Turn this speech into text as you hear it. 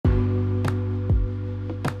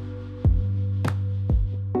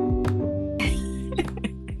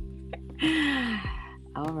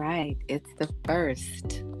It's the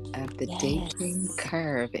first of the dating Yes.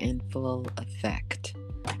 curve in full effect.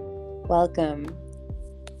 Welcome.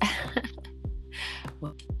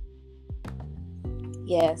 Well,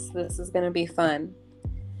 Yes, this is going to be fun.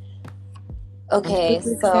 I'm Okay,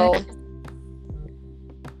 super so excited.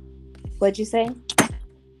 what'd you say?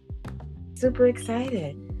 Super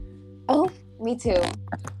excited. Oh, me too. Yeah.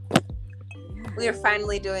 We are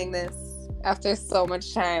finally doing this after so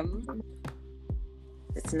much time.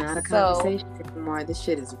 It's not a So, conversation anymore. This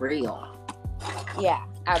shit is real. yeah,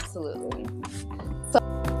 absolutely.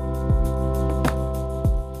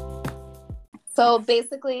 So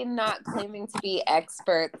basically not claiming to be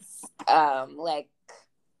experts, like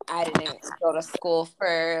I didn't go to school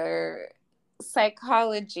for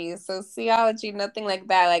psychology, sociology, nothing like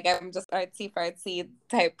that. Like I'm just artsy fartsy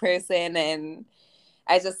type person, and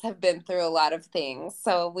I just have been through a lot of things.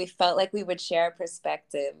 So we felt like we would share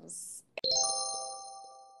perspectives.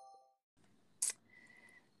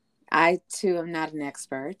 I too am not an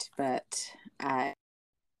expert, but I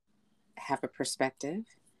have a perspective.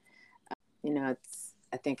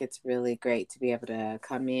 I think it's really great to be able to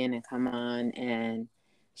come in and come on and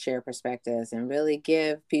share perspectives and really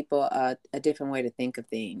give people a different way to think of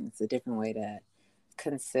things, a different way to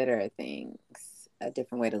consider things, a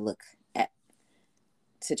different way to look at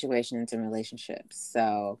situations and relationships.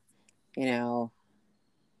 So, you know,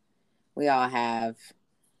 we all have,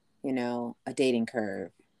 a dating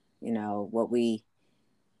curve, the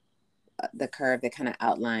curve that kind of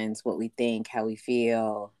outlines what we think, how we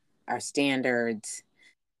feel, our standards,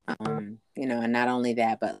 and not only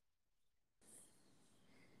that, but,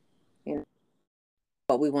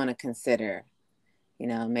 what we want to consider,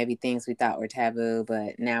 maybe things we thought were taboo,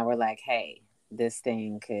 but now we're like, hey, I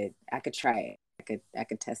could try it. I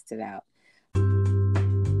could test it out.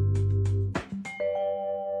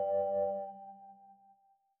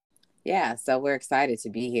 Yeah, so we're excited to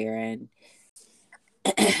be here and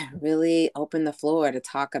really open the floor to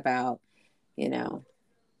talk about, you know,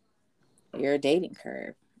 your dating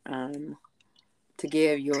curve, to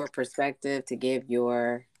give your perspective, to give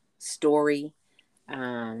your story,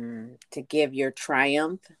 to give your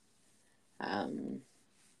triumph, um,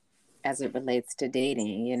 as it relates to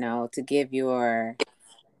dating, to give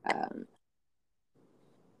um,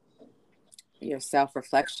 your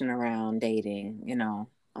self-reflection around dating,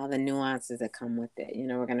 all the nuances that come with it.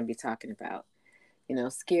 We're going to be talking about,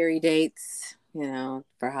 scary dates,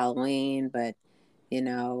 for Halloween, but,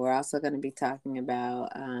 we're also going to be talking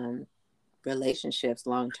about relationships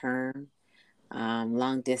long term,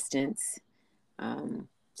 long distance,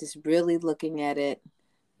 just really looking at it,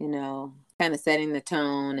 kind of setting the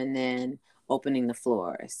tone and then opening the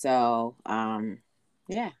floor. So,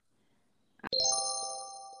 yeah.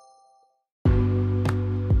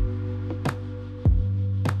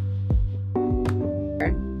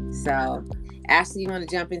 So, Ashley, you want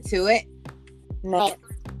to jump into it? Nice.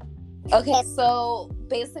 Okay, so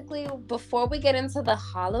basically, before we get into the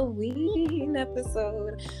Halloween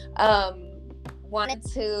episode, wanted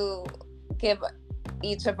to give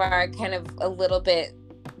each of our kind of a little bit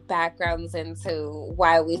backgrounds into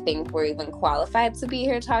why we think we're even qualified to be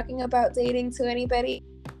here talking about dating to anybody.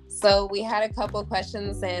 So we had a couple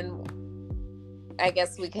questions, and I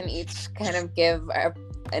guess we can each kind of give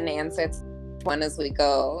an answer to one as we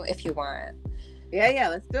go, if you want. Yeah,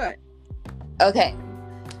 let's do it. Okay.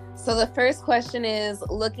 So the first question is,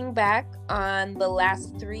 looking back on the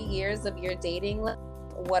last 3 years of your dating life,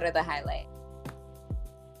 what are the highlights?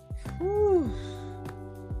 Whew.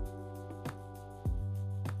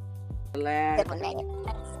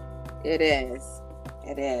 It is.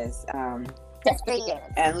 It is. Just 3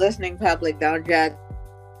 years. And listening public, don't judge.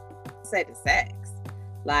 Say the sex.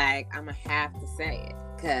 Like, I'm going to have to say it.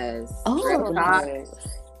 Because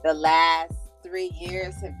the last 3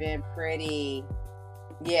 years have been pretty...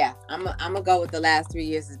 Yeah, I'm going to go with the last 3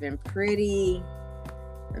 years has been pretty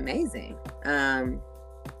amazing. And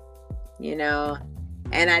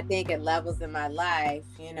I think at levels in my life,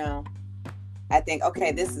 I think,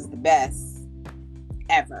 okay, this is the best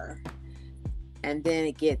ever. And then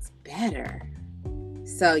it gets better.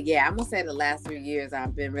 So, yeah, I'm going to say the last 3 years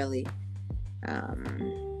I've been really,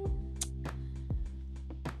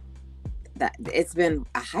 that it's been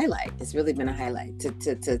a highlight. It's really been a highlight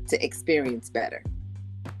to experience better.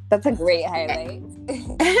 That's a great highlight.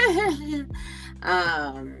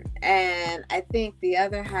 And I think the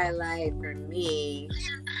other highlight for me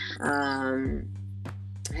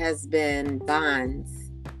has been bonds.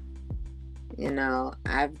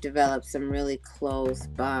 I've developed some really close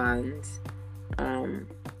bonds,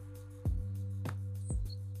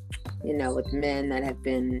 with men that have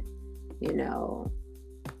been,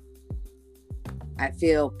 I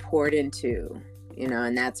feel poured into, you know,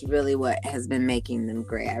 and that's really what has been making them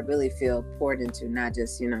great. I really feel poured into, not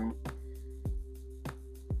just, you know,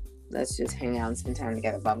 let's just hang out and spend time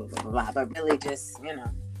together, blah, blah, blah, blah, blah, but really just, you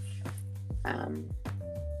know,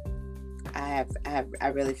 I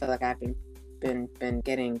really feel like I've been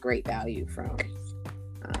getting great value from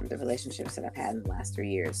the relationships that I've had in the last 3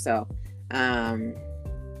 years. So,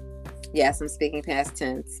 yes, I'm speaking past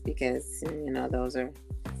tense because, you know,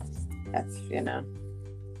 that's, you know,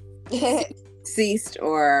 ceased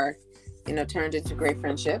or, you know, turned into great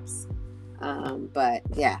friendships. But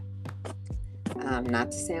yeah,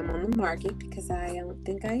 not to say I'm on the market because I don't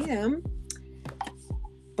think I am.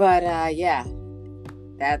 But yeah,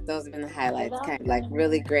 those have been the highlights. Kind of like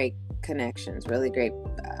really great connections, really great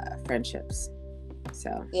friendships.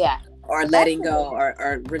 So yeah, or letting go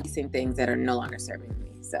or releasing things that are no longer serving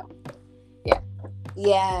me. So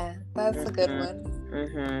yeah, that's a good one.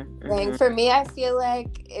 Like for me, I feel like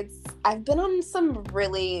I've been on some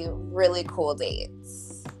really, really cool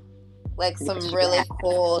dates, like some really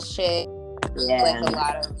cool shit. Yeah. Like a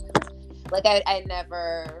lot of, like I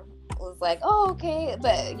never was like, oh, okay,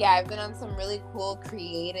 but yeah, I've been on some really cool,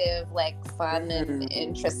 creative, like fun and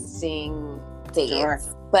interesting dates. Sure.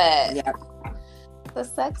 But the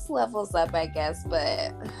sex level's up, I guess,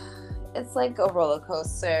 but it's like a roller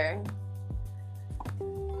coaster.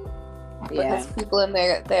 Because people and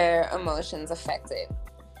their emotions affect it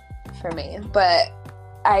for me. But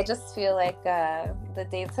I just feel like the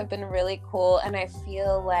dates have been really cool, and I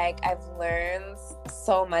feel like I've learned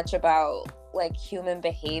so much about like human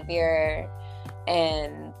behavior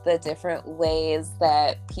and the different ways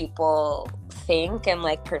that people think and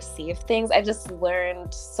like perceive things. I just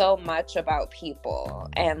learned so much about people,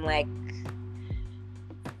 and like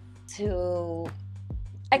to,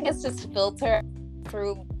 I guess, just filter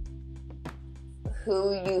through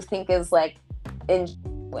who you think is like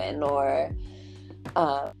genuine, or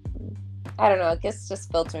I don't know, I guess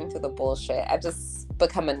just filtering through the bullshit. I've just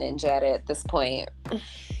become a ninja at it at this point.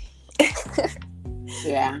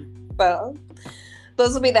 Yeah. So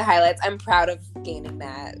those will be the highlights. I'm proud of gaining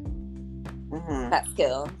that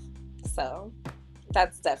skill. So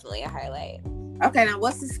that's definitely a highlight. Okay, now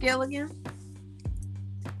what's the skill again?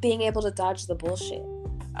 Being able to dodge the bullshit.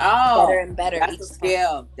 Oh, better and better. That's a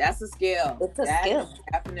skill. That's a skill. It's a skill.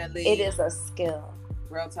 Definitely. It is a skill.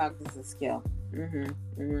 Real talk is a skill.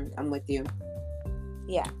 I'm with you.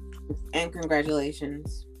 Yeah. And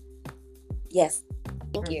congratulations. Yes.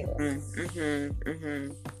 Thank you.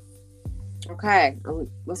 Okay.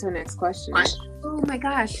 What's our next question? Oh my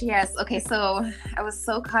gosh. Yes. Okay. So I was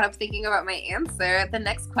so caught up thinking about my answer. The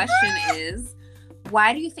next question is,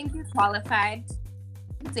 why do you think you're qualified?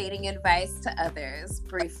 Dating advice to others.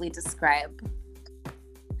 Briefly describe.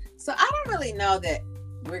 So I don't really know that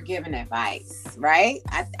we're giving advice, right?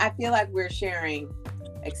 I feel like we're sharing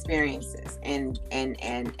experiences and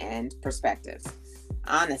perspectives.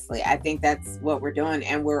 Honestly, I think that's what we're doing,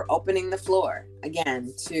 and we're opening the floor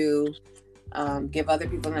again to give other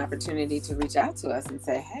people an opportunity to reach out to us and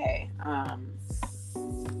say, hey,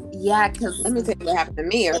 yeah, because let me tell you what happened to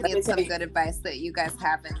me, or let me some good advice that you guys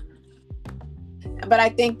haven't. But I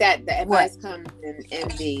think that the advice comes in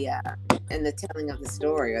the telling of the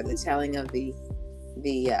story, or the telling of the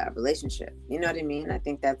relationship. You know what I mean? I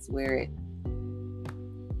think that's where it,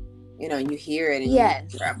 you know, you hear it and you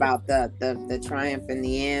hear about the triumph in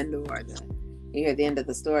the end, or you hear the end of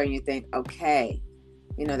the story and you think, okay,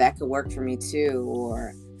 you know, that could work for me too,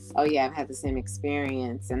 or oh yeah, I've had the same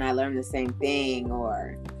experience and I learned the same thing,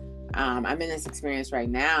 or I'm in this experience right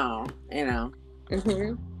now, you know.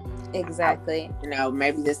 Exactly. You know,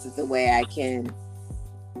 maybe this is the way I can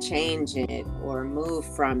change it or move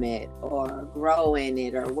from it or grow in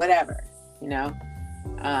it or whatever, you know.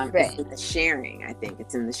 It's in the sharing. I think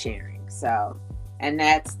it's in the sharing. So, and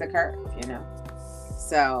that's the curve, you know.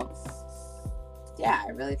 So yeah, I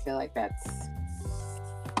really feel like that's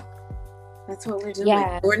what we're doing.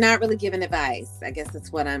 Yeah. We're not really giving advice. I guess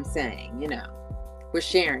that's what I'm saying, you know. We're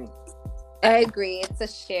sharing. I agree. It's a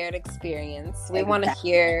shared experience. We want to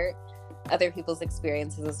hear other people's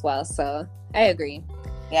experiences as well. So I agree.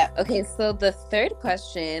 Yeah. Okay, so the third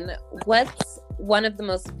question, what's one of the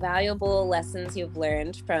most valuable lessons you've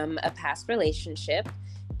learned from a past relationship,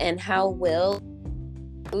 and how will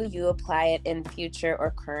you apply it in future or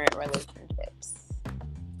current relationships?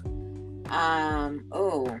 I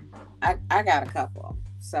got a couple.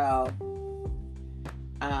 So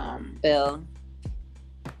Bill.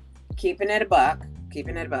 Keeping it a buck.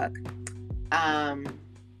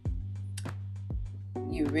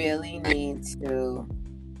 You really need to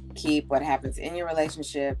keep what happens in your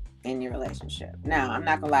relationship. Now, I'm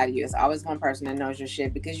not gonna lie to you. It's always one person that knows your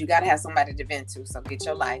shit, because you gotta have somebody to vent to. So get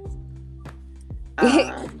your life.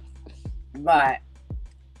 But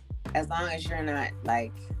as long as you're not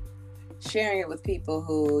like sharing it with people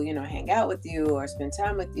who, you know, hang out with you or spend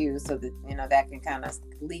time with you, so that, you know, that can kind of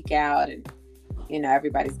leak out, and, you know,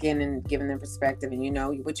 everybody's giving them perspective. And, you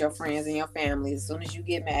know, with your friends and your family, as soon as you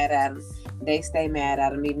get mad at them, they stay mad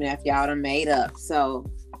at them, even if y'all done made up. So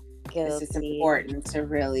it's just important to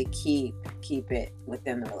really keep it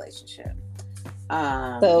within the relationship.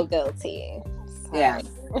 So guilty. Sorry. Yeah.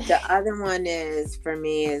 The other one is, for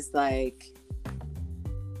me, is like,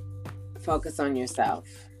 focus on yourself.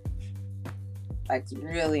 Like,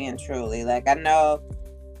 really and truly. Like, I know,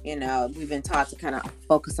 you know, we've been taught to kind of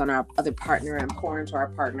focus on our other partner and pour into our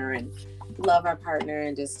partner and love our partner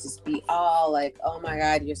and just be all like, oh my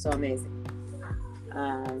God, you're so amazing.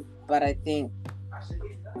 But I think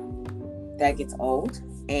that gets old.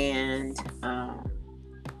 And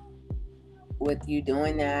with you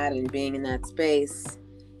doing that and being in that space,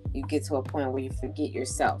 you get to a point where you forget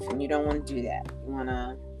yourself, and you don't want to do that. You want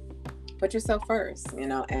to put yourself first, you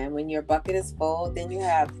know. And when your bucket is full, then you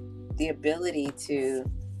have the ability to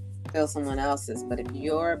fill someone else's. But if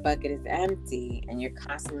your bucket is empty and you're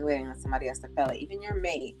constantly waiting on somebody else to fill it, even your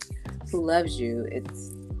mate who loves you, it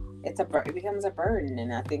becomes a burden.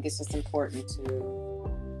 And I think it's just important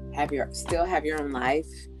to still have your own life,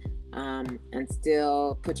 and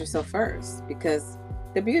still put yourself first, because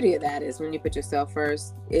the beauty of that is when you put yourself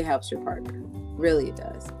first, it helps your partner. Really, it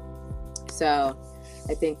does. So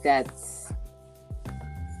I think that's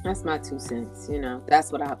my 2 cents, you know.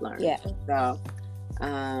 That's what I've learned. Yeah. So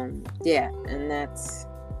and that's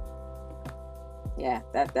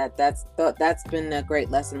been a great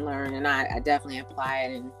lesson learned, and I definitely apply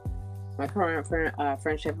it in my current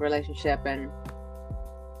friendship relationship. And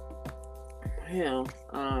you know,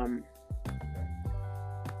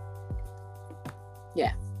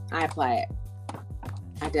 I apply it.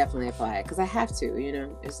 I definitely apply it, because I have to, you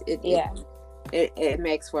know. It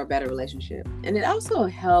makes for a better relationship. And it also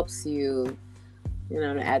helps you, you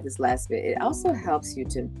know, to add this last bit, it also helps you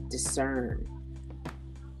to discern,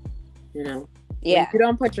 you know. Yeah. If you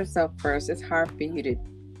don't put yourself first, it's hard for you to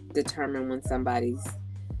determine when somebody's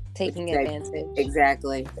taking advantage.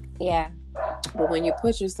 Exactly. Yeah. But when you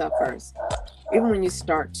put yourself first, even when you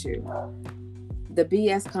start to, the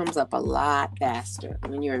BS comes up a lot faster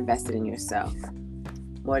when you're invested in yourself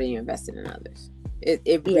more than you're invested in others.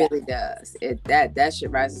 It really does. That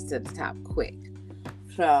shit rises to the top quick.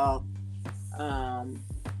 So, I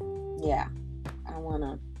want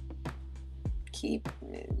to keep,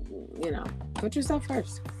 you know, put yourself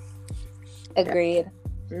first. Agreed.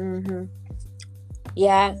 Yeah. Mm-hmm.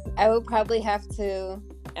 Yeah, I would probably have to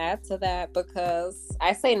add to that, because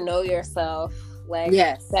I say know yourself. Like,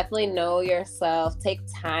 yes, definitely know yourself. Take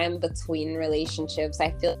time between relationships.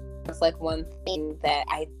 I feel it's like one thing that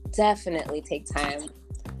I definitely take time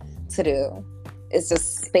to do. It's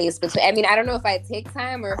just space between. I mean, I don't know if I take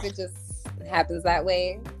time or if it just happens that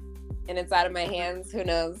way and it's out of my hands. Who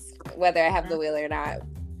knows whether I have the will or not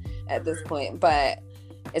at this point. But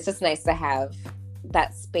it's just nice to have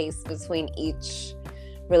that space between each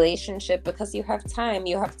relationship, because you have time.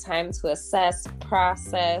 You have time to assess,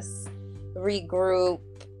 process, regroup,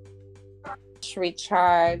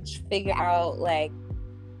 recharge, figure out like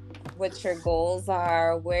what your goals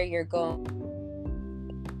are, where you're going.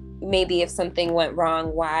 Maybe if something went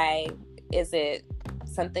wrong, why? Is it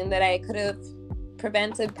something that I could have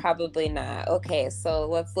prevented? Probably not. Okay, so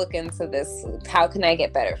let's look into this. How can I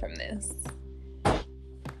get better from this?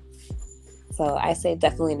 So I say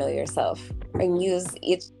definitely know yourself and use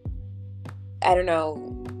each. I don't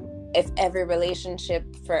know if every relationship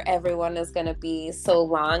for everyone is going to be so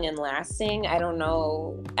long and lasting. I don't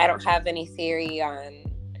know. I don't have any theory on,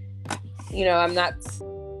 you know, I'm not,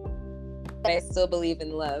 I still believe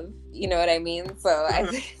in love. You know what I mean? So I'm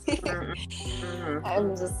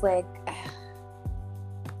just like,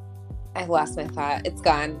 I lost my thought. It's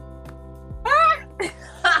gone.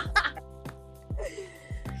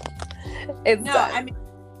 It's no, done. I mean,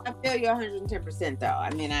 I feel you 110% though.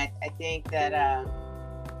 I mean, I think that,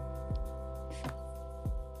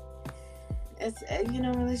 it's, you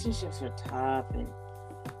know, relationships are tough, and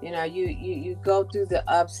you know, you go through the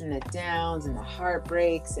ups and the downs and the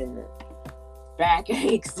heartbreaks and the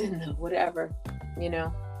backaches and the whatever, you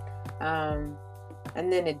know,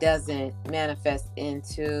 and then it doesn't manifest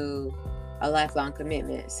into a lifelong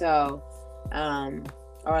commitment. So,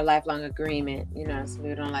 or a lifelong agreement, you know. So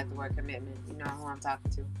we don't like the word commitment, you know who I'm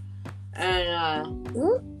talking to. And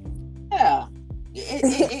yeah,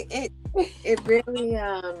 it really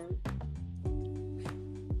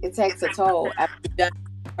it takes a toll after you've done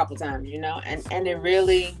it a couple times, you know, and it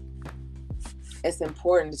really, it's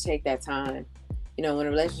important to take that time. You know, when a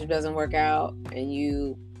relationship doesn't work out and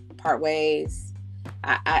you part ways,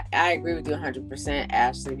 I agree with you 100%,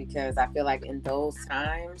 Ashley, because I feel like in those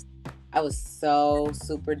times I was so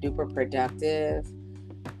super duper productive.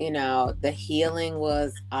 You know, the healing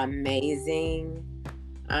was amazing.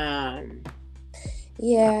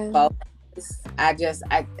 Yeah. Focus. I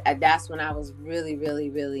that's when I was really, really,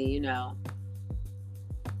 really, you know,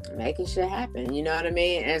 making shit happen. You know what I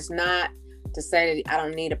mean? And it's not to say that I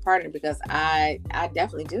don't need a partner, because I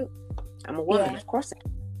definitely do. I'm a woman, of course.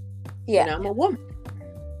 Yeah. You know, I'm a woman.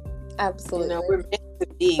 Absolutely. You know, we're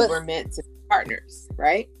meant to be partners,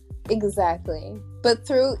 right? Exactly. But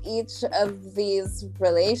through each of these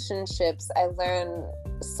relationships, I learned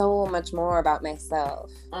so much more about myself.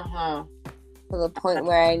 To the point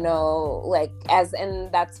where I know, like,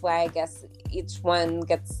 and that's why I guess each one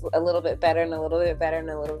gets a little bit better and a little bit better and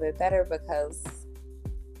a little bit better, because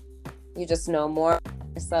you just know more about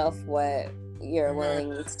yourself, what you're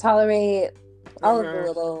willing to tolerate, all of the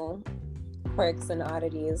little quirks and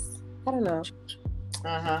oddities. I don't know.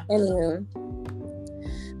 Anywho,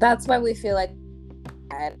 that's why we feel like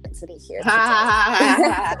to be here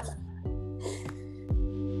today.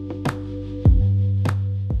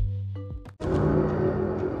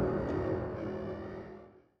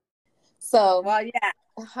 So, well, yeah,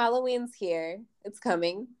 Halloween's here. It's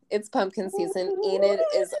coming. It's pumpkin season. Enid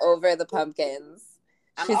is over the pumpkins.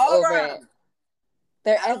 She's over it.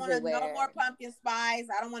 They're everywhere. I don't want no more pumpkin spice.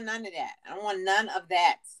 I don't want none of that. I don't want none of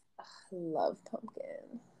that. I love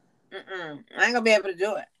pumpkin. I ain't gonna be able to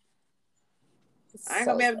do it. I ain't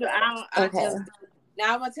gonna be able to do it.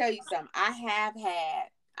 Now I'm gonna tell you something. I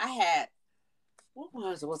had what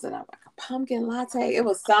was it? Was it like a pumpkin latte? It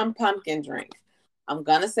was some pumpkin drink. I'm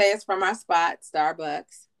gonna say it's from our spot,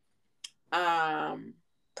 Starbucks.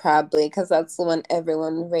 Probably because that's the one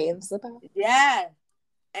everyone raves about. Yeah.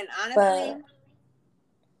 And honestly,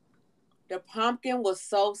 the pumpkin was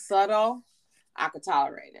so subtle, I could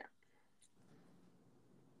tolerate it.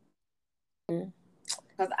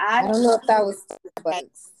 Because I don't know if that was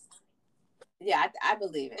Starbucks. Yeah, I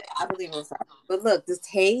believe it. I believe it was Starbucks. But look, the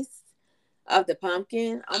taste of the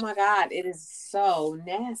pumpkin, oh my God, it is so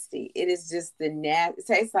nasty. It is just the nasty. It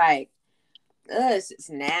tastes like, it's just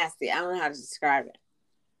nasty. I don't know how to describe it.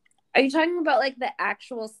 Are you talking about like the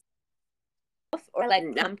actual stuff or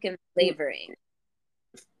like pumpkin flavoring?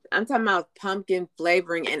 I'm talking about pumpkin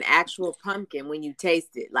flavoring and actual pumpkin when you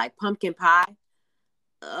taste it, like pumpkin pie.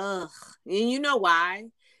 Ugh. And you know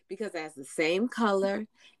why? Because it has the same color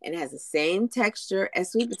and has the same texture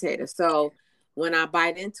as sweet potato. So when I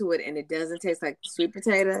bite into it and it doesn't taste like sweet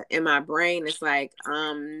potato, in my brain it's like,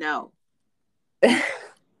 no.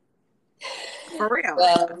 For real.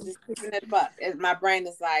 I'm just keeping it up. My brain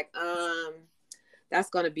is like, that's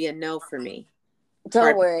gonna be a no for me.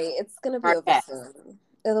 Don't worry, it's gonna be over soon.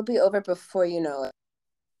 It'll be over before you know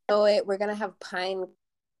it. We're gonna have pine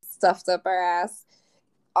stuffed up our ass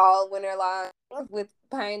all winter long with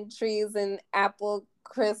pine trees and apple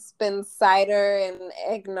crisp and cider and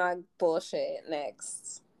eggnog bullshit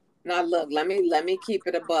next. Now look, let me keep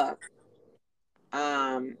it a buck.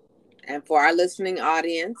 And for our listening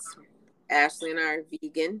audience, Ashley and I are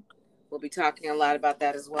vegan. We'll be talking a lot about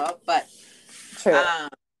that as well. But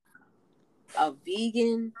a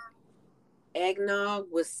vegan eggnog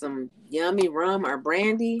with some yummy rum or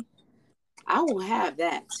brandy, I will have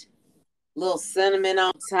that. Little cinnamon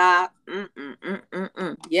on top.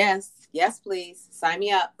 Yes, please. Sign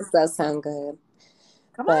me up. This does sound good.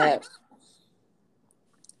 Come on.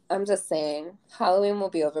 I'm just saying, Halloween will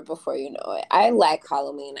be over before you know it. I like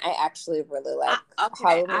Halloween. I actually really like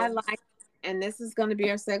Halloween. I like, and this is going to be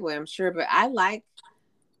our segue, I'm sure, but I like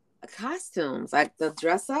costumes, like the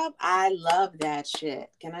dress up. I love that shit.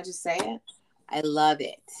 Can I just say it? I love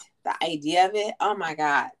it. The idea of it. Oh my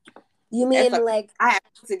God. You mean like I have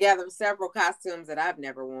put together several costumes that I've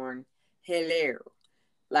never worn. Hello.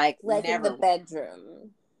 Like never in the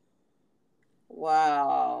bedroom.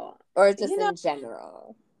 Wow. Or just in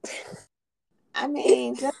general. I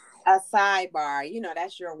mean, just a sidebar. You know,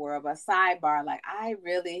 that's your world. But sidebar, like I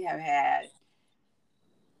really have had,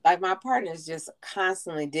 like my partners just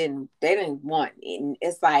constantly didn't want it.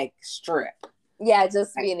 It's like strip. Yeah,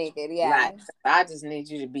 just be naked. Yeah. Like, I just need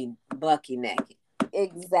you to be bucky naked.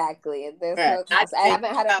 Exactly. There's no costume. I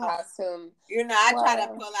haven't had a costume. You know, I try to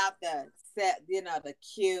pull out the set, you know, the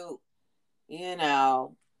cute, you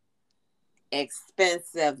know,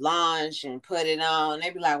 expensive lunch and put it on. They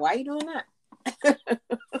be like, why are you doing that?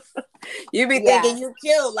 You be Yeah, thinking you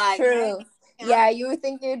cute, like, hey, true. I'm Yeah, you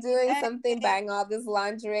think you're doing hey, something, buying all this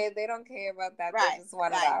lingerie. They don't care about that. They right, just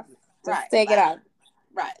want it like, off. Just right, take it like, off.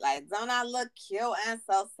 right, like, don't I look cute and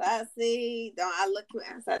so sassy? Don't I look cute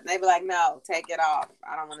and sassy? They be like, no, take it off.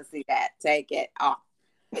 I don't want to see that. Take it off.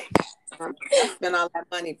 I spent all that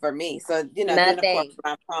money for me. So, then of course Nothing.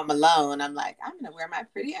 when I'm home alone, I'm like, I'm gonna wear my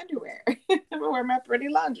pretty underwear. I'm gonna wear my pretty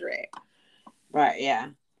lingerie. But yeah,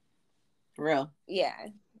 for real. Yeah,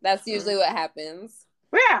 that's usually what happens.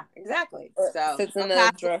 Yeah, exactly. It So sits no in the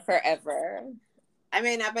costume. drawer forever. I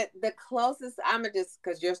mean, I bet the closest I'm gonna just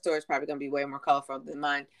because your story is probably gonna be way more colorful than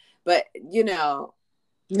mine. But for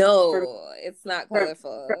No, it's not for,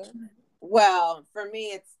 for colorful. well, for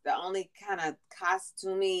me, it's the only kind of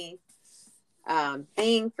costumey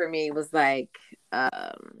thing for me was like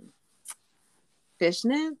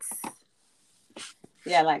fishnets.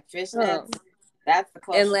 Yeah, like Oh, fishnets. That's the and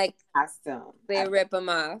closest to like costume. they rip them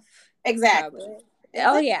off. Exactly. Probably.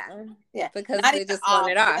 Oh Exactly. yeah, Yeah. because Not they even just want off.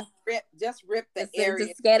 it off. Just rip the area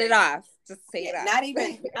Just get where it you, off. Just take yeah, it off.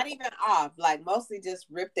 not even off. Like mostly just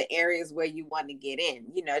rip the areas where you want to get in.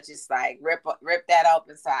 Just like rip that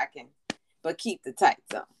open so I can but keep the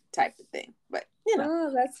tights on type of thing. But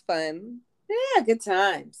Oh, that's fun. yeah, good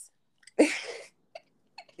times.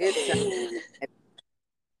 Good times.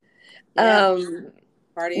 Yeah. um,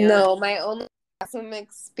 Party on. no, my only awesome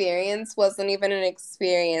experience wasn't even an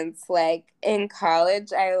experience. Like in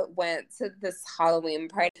college, I went to this Halloween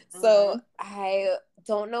party. So I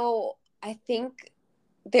don't know. I think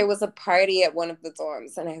there was a party at one of the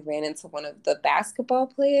dorms, and I ran into one of the basketball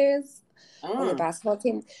players on the basketball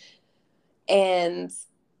team, and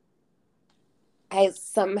I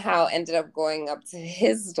somehow ended up going up to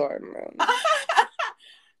his dorm room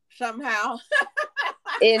Somehow.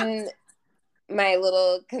 in my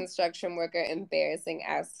little construction worker embarrassing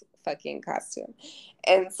ass fucking costume.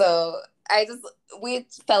 And so we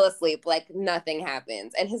fell asleep like nothing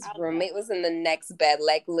happened. And his roommate was in the next bed.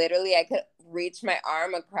 Like literally I could reach my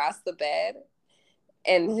arm across the bed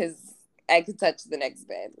and I could touch the next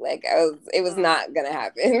bed. Like it was not gonna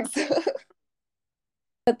happen.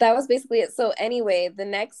 But that was basically it. So anyway, the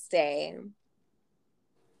next day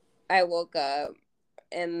I woke up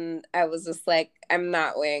and I was just like, I'm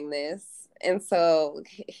not wearing this. And so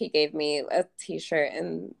he gave me a t-shirt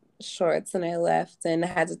and shorts and I left and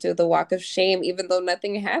had to do the walk of shame even though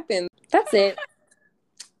nothing happened. That's it.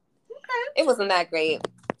 It wasn't that great.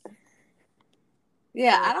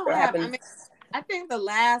 Yeah, I don't have. I mean, I think the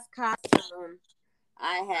last costume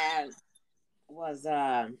I had was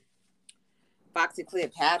Foxy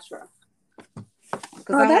Cleopatra.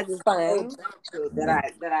 Because I had this old jumpsuit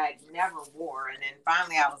that I never wore, and then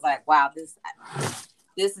finally I was like, wow, this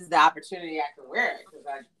is the opportunity I can wear it because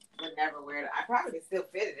I would never wear it. I probably could still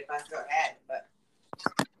fit it if I still had it, but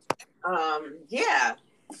yeah.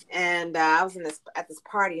 And I was at this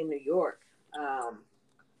party in New York.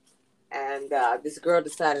 And this girl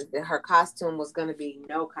decided that her costume was going to be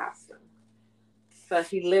no costume. So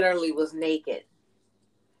she literally was naked.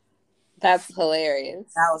 That's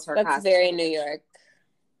hilarious. That was her costume. That's very New York.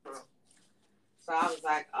 So I was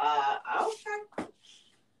like, okay.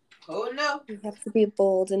 Oh, no. You have to be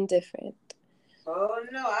bold and different. Oh,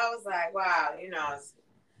 no. I was like, wow, it's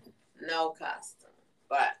no costume.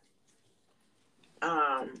 But,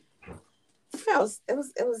 it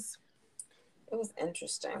was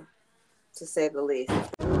interesting, to say the least.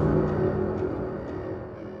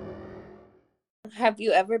 Have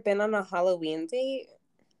you ever been on a Halloween date?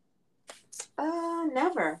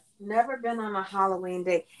 Never been on a Halloween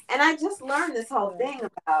date. And I just learned this whole thing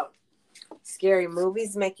about scary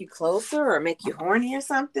movies make you closer or make you horny or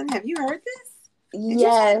something. Have you heard this?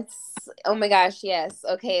 Yes. Oh my gosh, yes.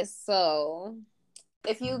 Okay, so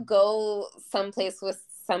if you go someplace with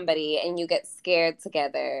somebody and you get scared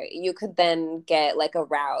together, you could then get like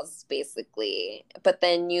aroused basically. But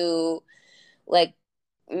then you like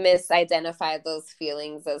misidentify those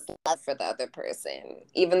feelings as love for the other person,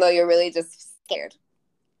 even though you're really just scared.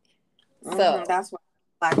 So that's why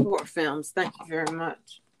I like horror films. Thank you very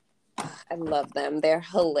much. I love them. They're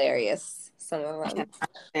hilarious. Some of them.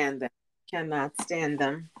 Cannot stand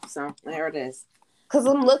them. So there it is. Because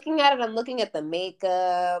I'm looking at it. I'm looking at the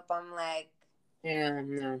makeup. I'm like, yeah,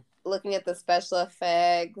 no. Looking at the special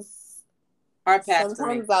effects. Hard pass for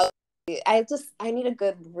me. I need a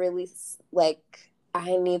good release. Like,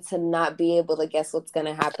 I need to not be able to guess what's going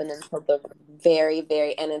to happen until the very,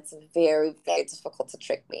 very end. It's very, very difficult to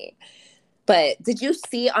trick me. But did you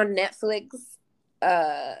see on Netflix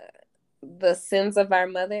The Sins of Our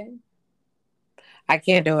Mother? I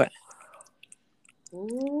can't do it.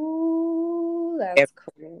 Ooh, that's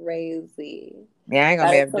crazy. Yeah, I ain't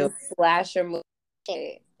gonna That be is able to do some it. slasher movie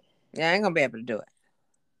shit. Yeah, I ain't gonna be able to do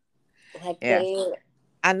it. Like Yeah. they,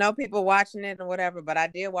 I know people watching it or whatever, but I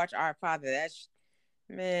did watch Our Father.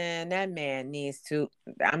 Man, that man needs to.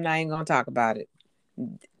 I'm not even gonna talk about it.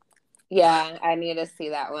 yeah, I need to see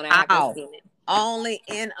that one. I haven't How? seen it. Only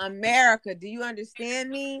in America. Do you understand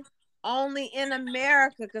me? Only in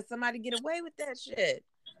America could somebody get away with that shit.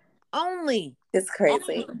 Only. It's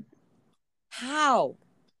crazy. Only. How?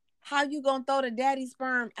 How you gonna throw the daddy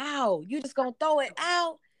sperm out? You just gonna throw it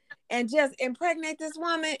out and just impregnate this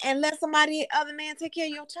woman and let somebody other man take care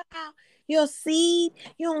of your child, your seed.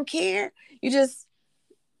 You don't care. You just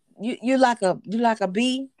you like a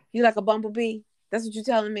bee. You like a bumblebee. That's what you're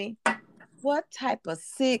telling me. What type of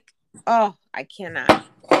sick? Oh, I cannot.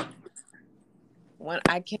 When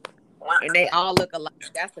I can, and they all look alike.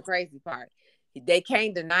 That's the crazy part. They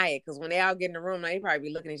can't deny it because when they all get in the room, they probably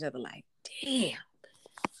be looking at each other like, "Damn,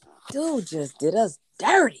 dude just did us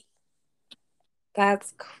dirty,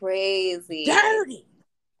 That's crazy. dirty,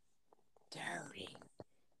 dirty,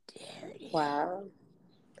 dirty, Wow.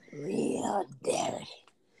 real dirty."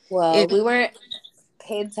 Well, It, we weren't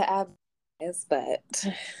paid to advertise, but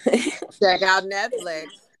check out Netflix.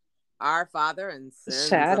 Our Father and Sins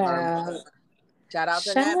shout of Our out. Mother. Shout out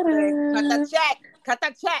to Shout Netflix. Cut the out. check. Cut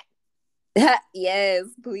the check. Yes,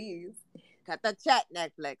 please. Cut the check,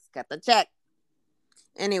 Netflix. Cut the check.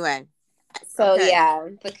 Anyway, So okay. yeah,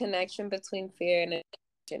 the connection between fear and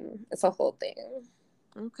addiction, it's a whole thing.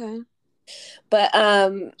 Okay. But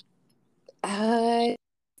I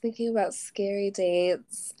thinking about scary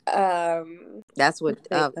dates. That's what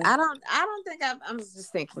I don't think I'm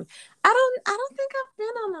just thinking. I don't think I've been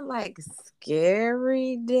on a like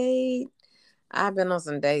scary date. I've been on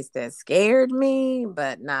some dates that scared me,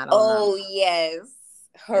 but not on a Oh yes,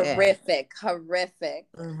 yeah. horrific.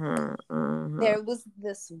 There was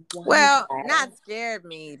this one Well, guy. not scared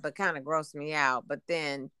me, but kind of grossed me out. But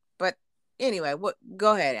anyway, what?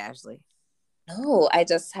 Go ahead, Ashley. No, I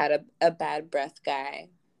just had a bad breath guy.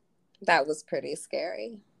 That was pretty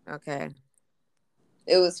scary. Okay.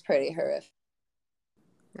 It was pretty horrific.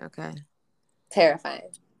 Okay. Terrifying.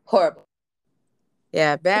 Horrible.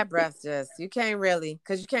 Yeah, bad breath just you can't really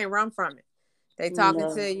because you can't run from it. They talking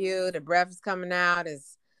No. to you, the breath is coming out,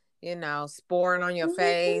 is sporing on your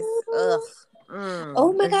face. Ugh.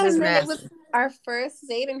 Oh my It's god, just and then it was nasty. our first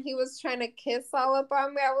date and he was trying to kiss all up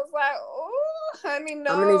on me. I was like, oh honey, I'm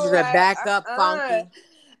gonna need you no. to back up, Uh-uh. Funky.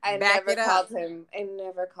 I Back never it up. called him. I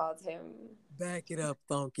never called him. Back it up,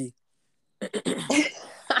 Funky.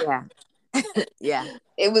 Yeah. Yeah.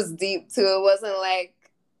 It was deep too. It wasn't like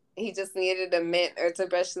he just needed a mint or to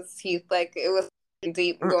brush his teeth. Like it was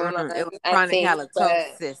deep going on, It was I chronic think. But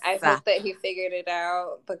halitosis. I hope that he figured it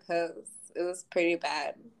out because it was pretty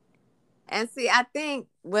bad. And see, I think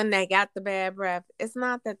when they got the bad breath, it's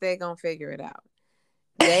not that they're gonna figure it out.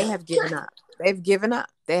 They have given up. They've given up.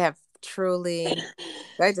 They have truly.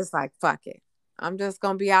 They just like fuck it. I'm just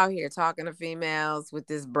gonna be out here talking to females with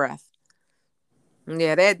this breath.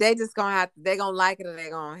 Yeah, they just gonna have. They gonna like it or they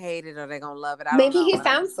gonna hate it or they gonna love it. I don't Maybe know. he But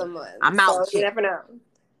found someone. I'm out So you here. never know.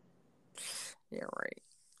 You're right.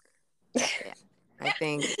 Yeah. I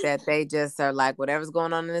think that they just are like, whatever's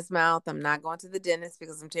going on in this mouth, I'm not going to the dentist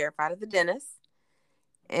because I'm terrified of the dentist.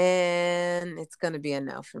 And it's gonna be a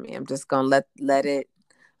no for me. I'm just gonna let it.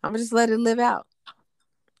 I'm gonna just let it live out.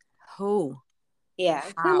 Who? Yeah,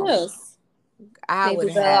 who How? knows? I Maybe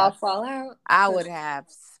would they'll all have. fall out. I would have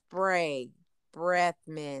spray, breath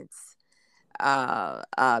mints,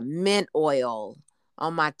 mint oil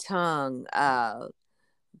on my tongue,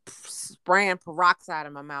 spraying peroxide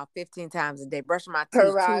in my mouth 15 times a day, brushing my teeth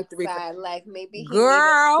 2, 3. Peroxide, like maybe he needed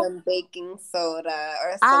Girl, some baking soda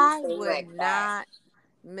or I something would like that. not.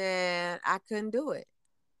 Man, I couldn't do it.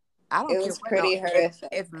 I don't It care was what. No, pretty horrific.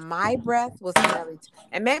 if my breath was smelly,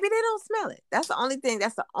 and maybe they don't smell it. That's the only thing.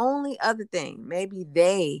 That's the only other thing. Maybe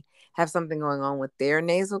they have something going on with their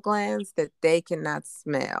nasal glands that they cannot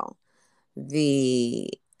smell the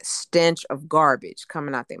stench of garbage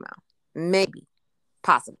coming out their mouth. Maybe,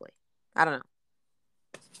 possibly. I don't know.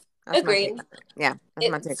 That's my take Agreed. on it. Yeah,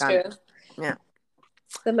 that's my take It's on true. it. Yeah.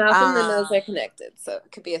 The mouth and the nose are connected, so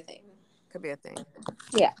it could be a thing. Could be a thing.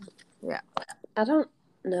 Yeah. Yeah. I don't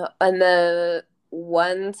know. And the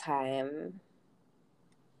one time,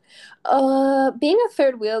 being a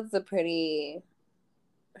third wheel is a pretty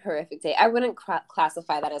horrific day. I wouldn't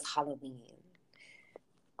classify that as Halloween.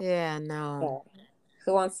 Yeah, no. So,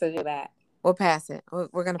 who wants to do that? We'll pass it.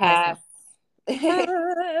 We're gonna pass Pass.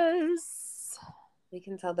 it. Pass. We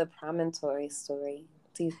can tell the promontory story.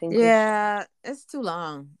 Do you think Yeah, it's too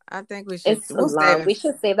long. I think it's too we'll save long? it. We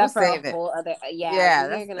should save We'll that for a save it. whole other. Yeah, Yeah,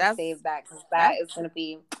 we are gonna save that because that that's is gonna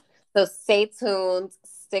be. So stay tuned.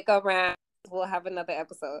 Stick around. We'll have another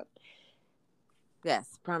episode.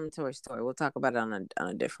 yes, Promontory Story. We'll talk about it on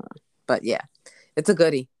a different one. But yeah, it's a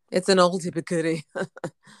goodie. It's an oldie but goodie.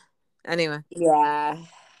 Anyway. Yeah.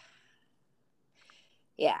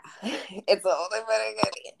 Yeah. It's older but a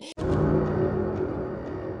goodie.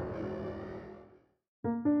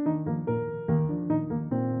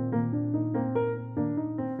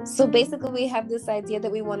 So basically, we have this idea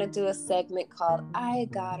that we want to do a segment called I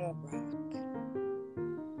Gotta Rock.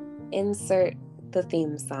 Insert the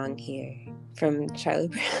theme song here from Charlie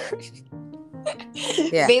Brown.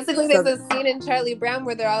 Yeah. Basically, there's a scene in Charlie Brown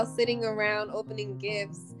where they're all sitting around opening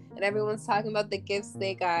gifts and everyone's talking about the gifts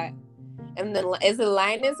they got. And then is it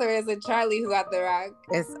Linus or is it Charlie who got the rock?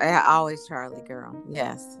 It's always Charlie, girl.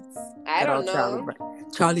 Yes. I don't know.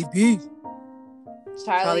 Charlie B.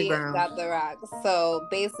 Charlie got the rock. So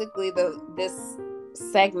basically, this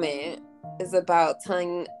segment is about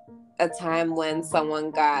telling a time when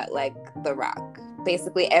someone got like the rock.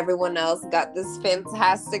 Basically, everyone else got this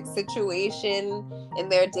fantastic situation in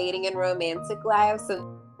their dating and romantic lives, and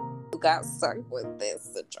who got stuck with this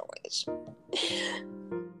situation.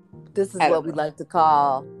 This is what we like to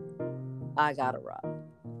call I Gotta Rock.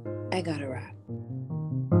 I Gotta Rock.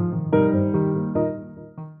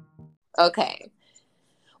 Okay.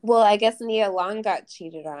 Well, I guess Nia Long got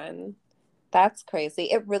cheated on. That's crazy.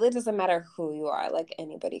 It really doesn't matter who you are. Like,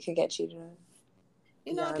 anybody could get cheated on.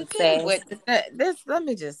 You know, the thing with this, let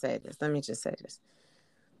me just say this.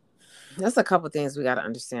 There's a couple things we got to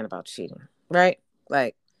understand about cheating, right?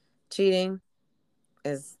 Like, cheating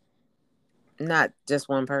is not just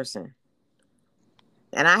one person.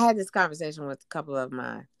 And I had this conversation with a couple of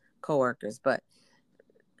my coworkers, but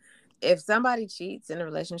if somebody cheats in a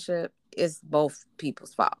relationship, it's both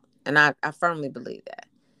people's fault. And I firmly believe that.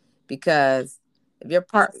 Because if your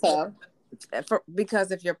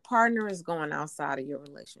if your partner is going outside of your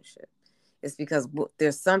relationship, it's because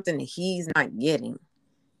there's something that he's not getting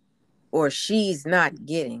or she's not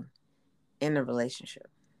getting in the relationship.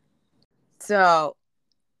 So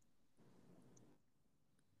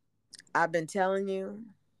I've been telling you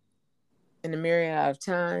in a myriad of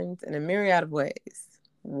times, in a myriad of ways,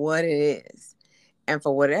 what it is. And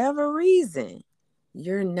for whatever reason,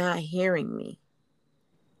 you're not hearing me.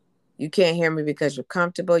 You can't hear me because you're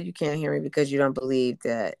comfortable. You can't hear me because you don't believe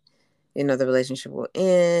that, the relationship will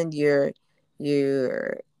end. You're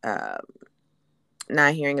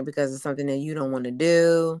not hearing it because it's something that you don't want to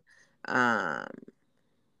do.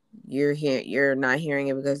 You're not hearing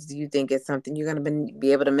it because you think it's something you're going to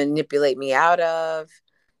be able to manipulate me out of.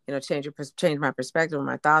 Change my perspective or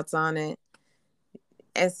my thoughts on it.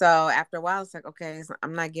 And so after a while, it's like, okay,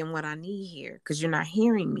 I'm not getting what I need here because you're not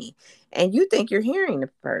hearing me. And you think you're hearing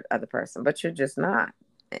the other person, but you're just not.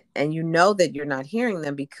 And you know that you're not hearing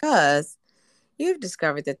them because you've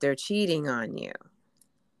discovered that they're cheating on you.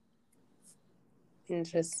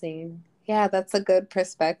 Interesting. Yeah, that's a good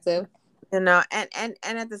perspective. And at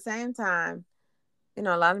the same time, a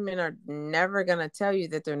lot of men are never going to tell you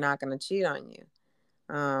that they're not going to cheat on you.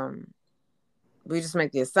 We just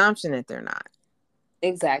make the assumption that they're not.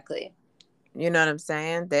 Exactly. You know what I'm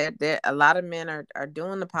saying? A lot of men are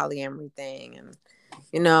doing the polyamory thing, and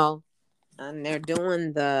and they're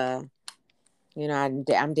doing the,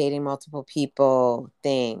 I'm dating multiple people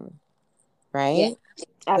thing, right? Yeah,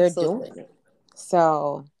 absolutely. They're doing it.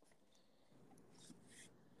 So,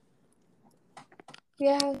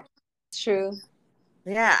 yeah, it's true.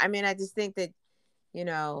 Yeah, I mean, I just think that,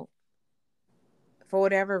 for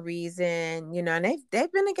whatever reason, and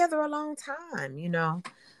they've been together a long time,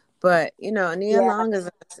 but Nia Long is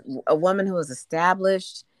a woman who is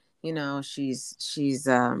established. She's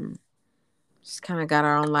kind of got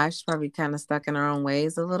her own life. She's probably kind of stuck in her own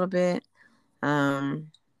ways a little bit. And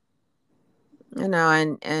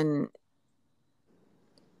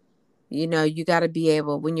you got to be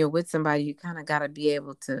able, when you're with somebody, you kind of got to be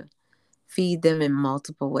able to feed them in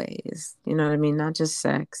multiple ways. You know what I mean? Not just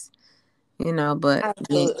sex, but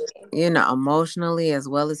emotionally as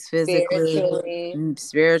well as physically,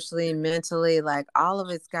 spiritually, mentally, like all of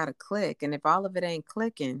it's got to click. And if all of it ain't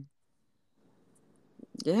clicking,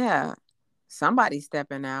 yeah, somebody's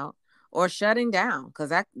stepping out or shutting down. Because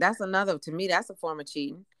that's another, to me, that's a form of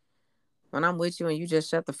cheating. When I'm with you and you just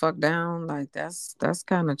shut the fuck down, like that's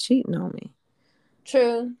kind of cheating on me.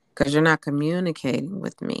 True. Because you're not communicating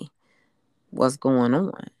with me what's going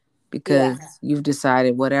on. Because you've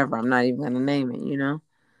decided whatever, I'm not even going to name it,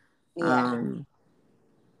 Yeah.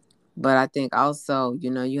 But I think also,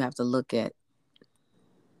 you have to look at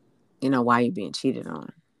why you're being cheated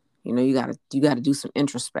on. You gotta do some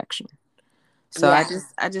introspection. So Yeah.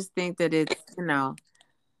 I just think that it's,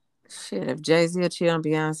 shit, if Jay-Z will cheat on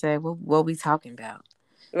Beyonce, what we talking about?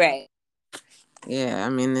 Right. Yeah, I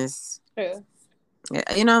mean, it's, True.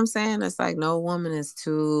 you know what I'm saying? It's like no woman is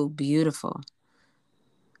too beautiful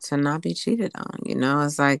to not be cheated on.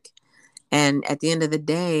 It's like, and at the end of the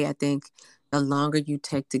day, I think the longer you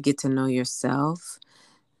take to get to know yourself,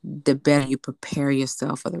 the better you prepare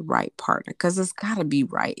yourself for the right partner. Because it's got to be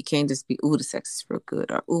right. It can't just be, ooh, the sex is real good,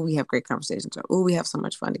 or ooh, we have great conversations, or ooh, we have so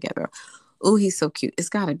much fun together, or ooh, he's so cute. It's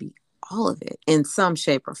got to be all of it in some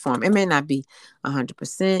shape or form. It may not be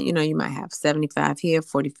 100%. You might have 75 here,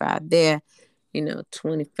 45 there,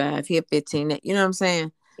 25 here, 15 there. You know what I'm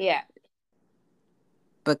saying? Yeah.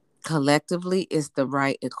 But collectively, it's the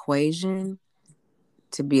right equation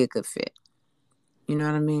to be a good fit. You know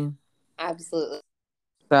what I mean? Absolutely.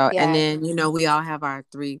 So, and Yeah. then, we all have our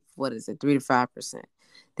 3 to 5%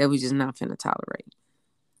 that we just not finna tolerate.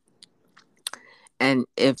 And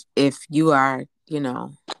if you are,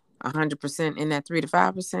 100% in that 3 to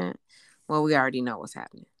 5%, well, we already know what's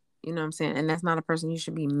happening. You know what I'm saying? And that's not a person you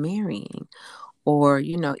should be marrying or,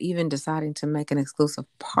 even deciding to make an exclusive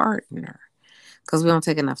partner, because we don't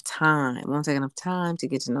take enough time. We don't take enough time to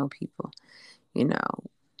get to know people, and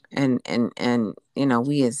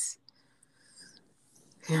we as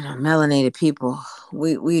melanated people,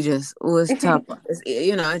 we just, it's tough.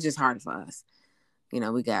 It's just hard for us. We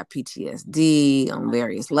got PTSD on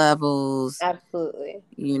various levels. Absolutely.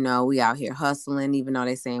 We out here hustling, even though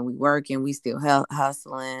they saying we working, we still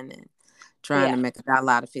hustling and trying to make a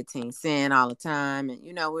dollar out of 15 cents all the time. And,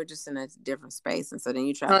 we're just in a different space. And so then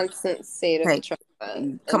you try constant state of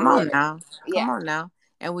trauma. Come on now. Come on now.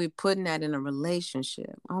 And we're putting that in a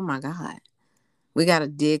relationship. Oh my God. We got to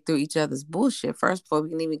dig through each other's bullshit first before we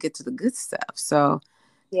can even get to the good stuff. So,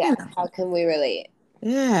 yeah, how can we relate?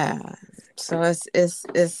 Yeah. So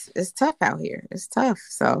it's tough out here. It's tough.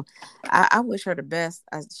 So I wish her the best.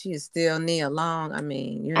 She is still Nia Long. I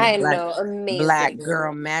mean, I know, amazing. Black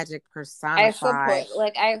girl magic personified. I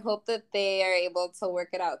support. I hope that they are able to work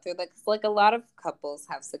it out through. A lot of couples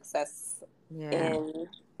have success in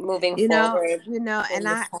moving forward.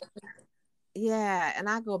 And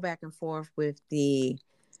I go back and forth with the,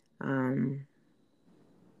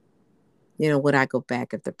 would I go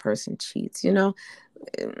back if the person cheats? 10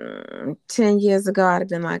 years ago, I'd have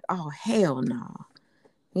been like, oh, hell no.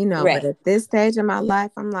 But at this stage in my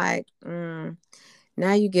life, I'm like,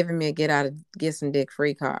 now you giving me a get some dick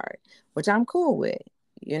free card, which I'm cool with.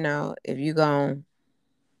 If you gonna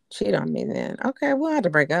cheat on me, then okay, we'll have to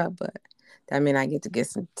break up, but that mean I get to get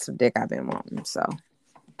some dick I've been wanting. So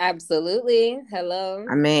absolutely. Hello.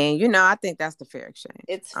 I mean, I think that's the fair exchange.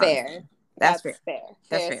 It's fair. That's fair.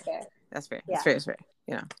 That's fair. That's fair. Yeah. That's fair.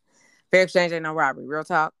 Fair exchange ain't no robbery. Real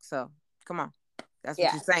talk. So come on. That's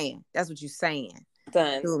what you're saying. That's what you're saying.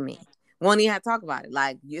 Done. To me. Won't even have to talk about it.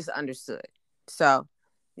 Like, you just understood. So,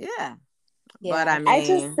 yeah. But I mean, I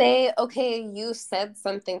just say, okay, you said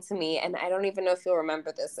something to me, and I don't even know if you'll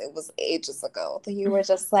remember this. It was ages ago that you were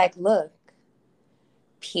just like, look,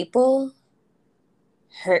 people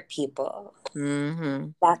hurt people. Mm-hmm.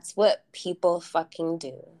 That's what people fucking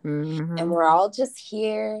do. Mm-hmm. And we're all just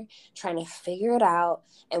here trying to figure it out,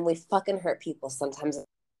 and we fucking hurt people. Sometimes it's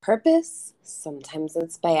purpose, sometimes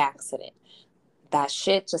it's by accident. That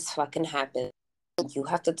shit just fucking happens. You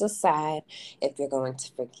have to decide if you're going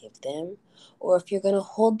to forgive them or if you're going to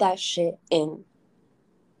hold that shit in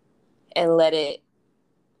and let it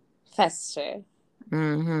fester.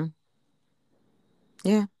 Mm-hmm.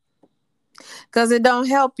 Yeah. Because it don't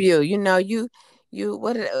help you.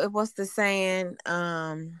 What's the saying?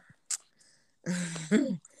 And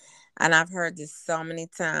I've heard this so many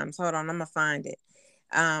times. Hold on, I'm going to find it.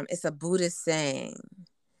 It's a Buddhist saying.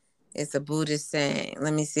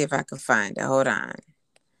 Let me see if I can find it. Hold on.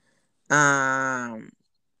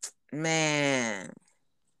 Man.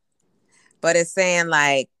 But it's saying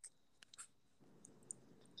like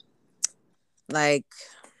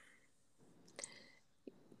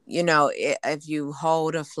if you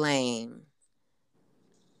hold a flame,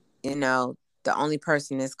 the only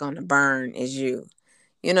person that's going to burn is you.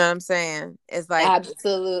 You know what I'm saying? It's like,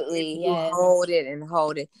 absolutely, if you hold it.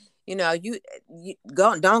 You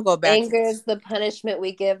don't go back. Anger is the punishment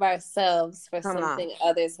we give ourselves for something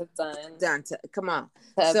others have done. Come on.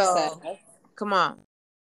 Come on.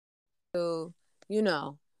 So,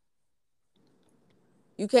 you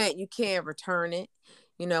can't return it.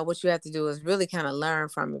 What you have to do is really kind of learn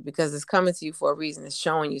from it, because it's coming to you for a reason. It's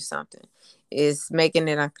showing you something. It's making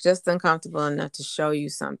it just uncomfortable enough to show you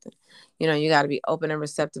something. You got to be open and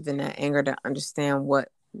receptive in that anger to understand what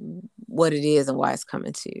what it is and why it's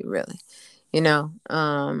coming to you, really. You know?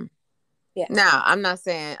 Yeah. Now, I'm not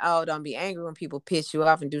saying, oh, don't be angry when people piss you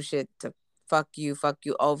off and do shit to fuck you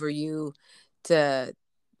over you, to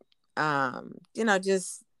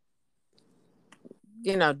just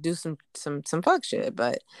do some fuck shit.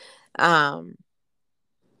 But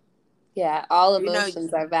yeah, all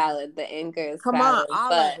emotions are valid. The anger is come on, valid, all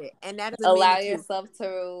but of it. And that doesn't mean allow that yourself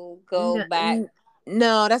to go back.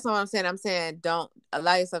 No, that's not what I'm saying. I'm saying don't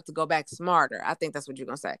allow yourself to go back smarter. I think that's what you're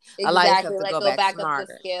gonna say. Allow Exactly, yourself to like go go back back up the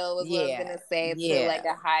smarter. scale was what I was Yeah, gonna say, to yeah. like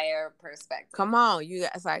a higher perspective. Come on,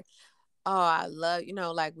 it's like, oh, I love,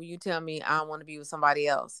 like when you tell me I don't want to be with somebody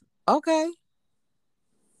else. Okay.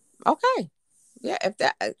 Yeah, if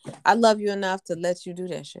that, I love you enough to let you do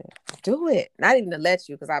that shit. Do it. Not even to let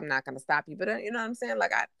you, because I'm not gonna stop you. But you know what I'm saying?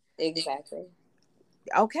 Like Exactly.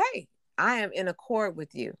 Okay, I am in accord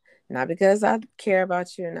with you. Not because I care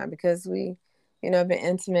about you, not because we, been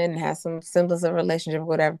intimate and have some semblance of relationship or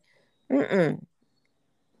whatever.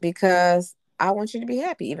 Because I want you to be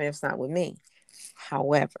happy, even if it's not with me.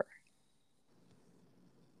 However,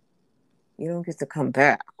 you don't get to come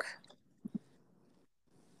back.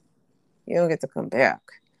 You don't get to come back.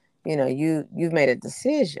 You've made a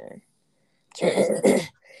decision. And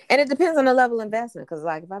it depends on the level of investment. Because,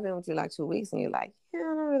 like, if I've been with you like 2 weeks and you're like, yeah,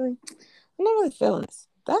 I'm not really feeling this.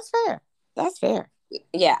 That's fair. That's fair.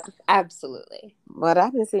 Yeah, absolutely. But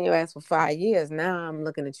I've been seeing your ass for 5 years. Now I'm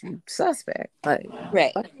looking at you suspect. Like,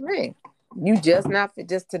 right. What do you mean? You just not fit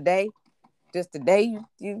just today? Just today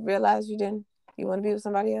you realize you want to be with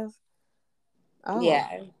somebody else? Oh.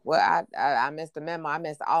 Yeah. Well, I missed the memo. I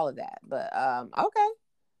missed all of that. But okay.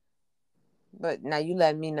 But now you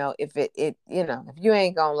letting me know if if you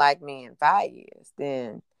ain't gonna like me in 5 years,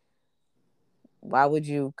 then why would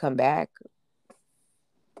you come back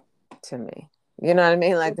to me? You know what I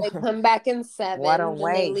mean? Like, they come back in 7, what a then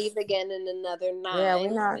waste. They leave again in another 9, yeah,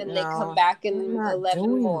 we're not, and no, they come back in we're not 11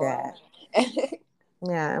 doing more. That.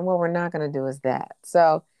 Yeah, and what we're not gonna do is that.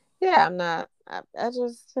 So yeah, I'm not. I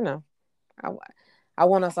just I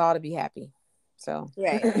want us all to be happy. So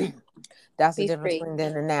right. that's the Be difference free. between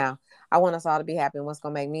then and now. I want us all to be happy, and what's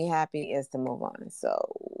gonna make me happy is to move on.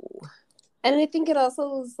 So, and I think it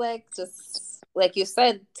also is like, just like you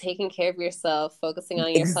said, taking care of yourself, focusing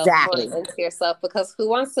on yourself, exactly. pouring into yourself, because who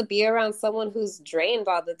wants to be around someone who's drained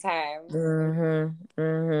all the time?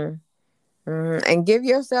 And give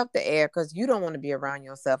yourself the air, because you don't want to be around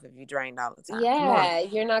yourself if you're drained all the time. Yeah,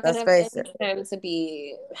 you're not gonna have any time to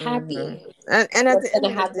be happy. And at What's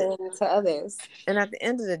gonna happen to others? And at the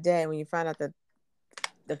end of the day, when you find out that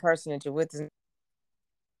the person that you're with is,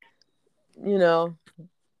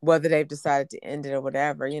 whether they've decided to end it or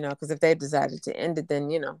whatever, because if they've decided to end it, then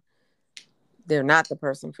they're not the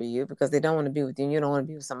person for you, because they don't want to be with you, and you don't want to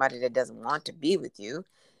be with somebody that doesn't want to be with you,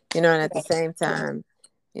 and at the same time,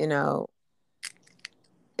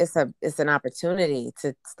 it's an opportunity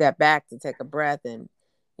to step back, to take a breath, and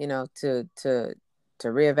to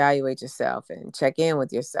reevaluate yourself and check in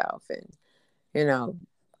with yourself, and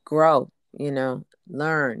grow,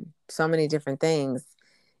 learn so many different things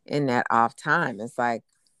in that off time. It's like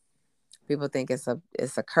people think it's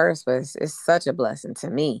a curse, but it's such a blessing to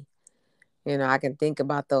me. I can think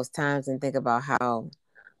about those times and think about how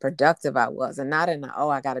productive I was, and not in a,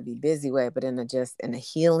 I got to be busy way, but in a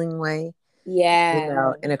healing way.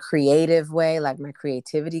 Yeah. In a creative way, like my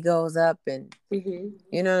creativity goes up, and you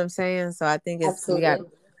know what I'm saying? So I think Absolutely.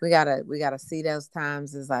 we gotta see those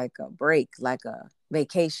times as like a break, like a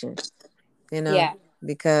vacation, Yeah.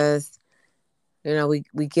 because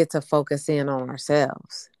we get to focus in on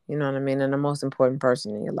ourselves. You know what I mean? And the most important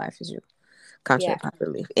person in your life is you. Contrary to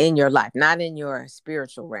popular belief, in your life, not in your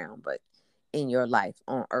spiritual realm, but in your life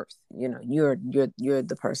on earth. You're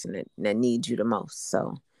the person that needs you the most.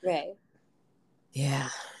 So right. Yeah,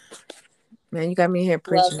 man, you got me here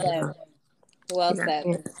preaching. Well said.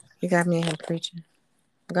 You got me in here preaching.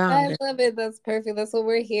 I love it. That's perfect. That's what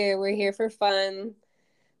we're here. We're here for fun.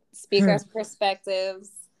 Speak our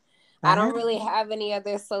perspectives. I don't really have any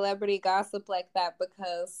other celebrity gossip like that,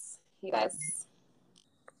 because you guys.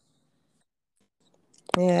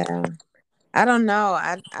 Yeah, I don't know.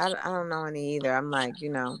 I don't know any either. I'm like,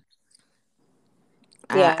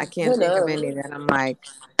 I can't think of any that I'm like,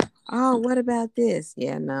 oh, what about this?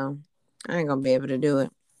 Yeah, no, I ain't gonna be able to do it.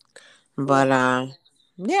 But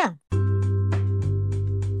yeah.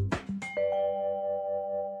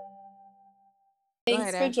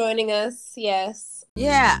 Thanks for joining us. Yes.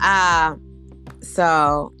 Yeah.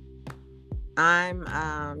 So I'm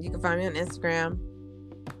you can find me on Instagram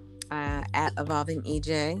at evolving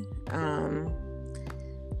EJ.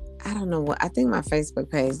 I don't know what, I think my Facebook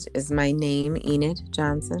page is my name, Enid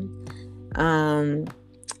Johnson.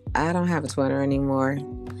 I don't have a Twitter anymore.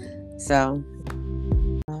 So.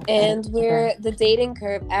 And we're the Dating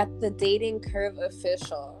Curve at the Dating Curve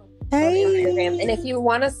Official on Instagram. And if you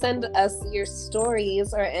want to send us your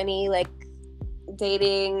stories or any like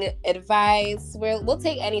dating advice, we'll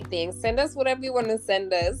take anything. Send us whatever you want to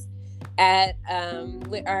send us at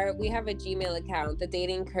we have a Gmail account, the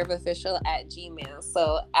Dating Curve Official at Gmail.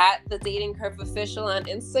 So at the Dating Curve Official on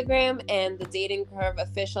Instagram and the Dating Curve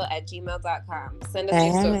Official at gmail.com. Send us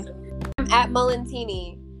your stories. I'm at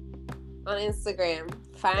Molentini on Instagram.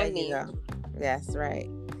 Find me. Yes, right.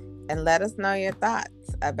 And let us know your thoughts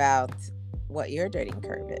about what your dating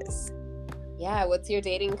curve is. Yeah, what's your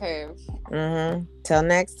dating curve? Till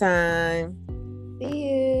next time. See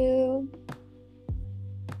you.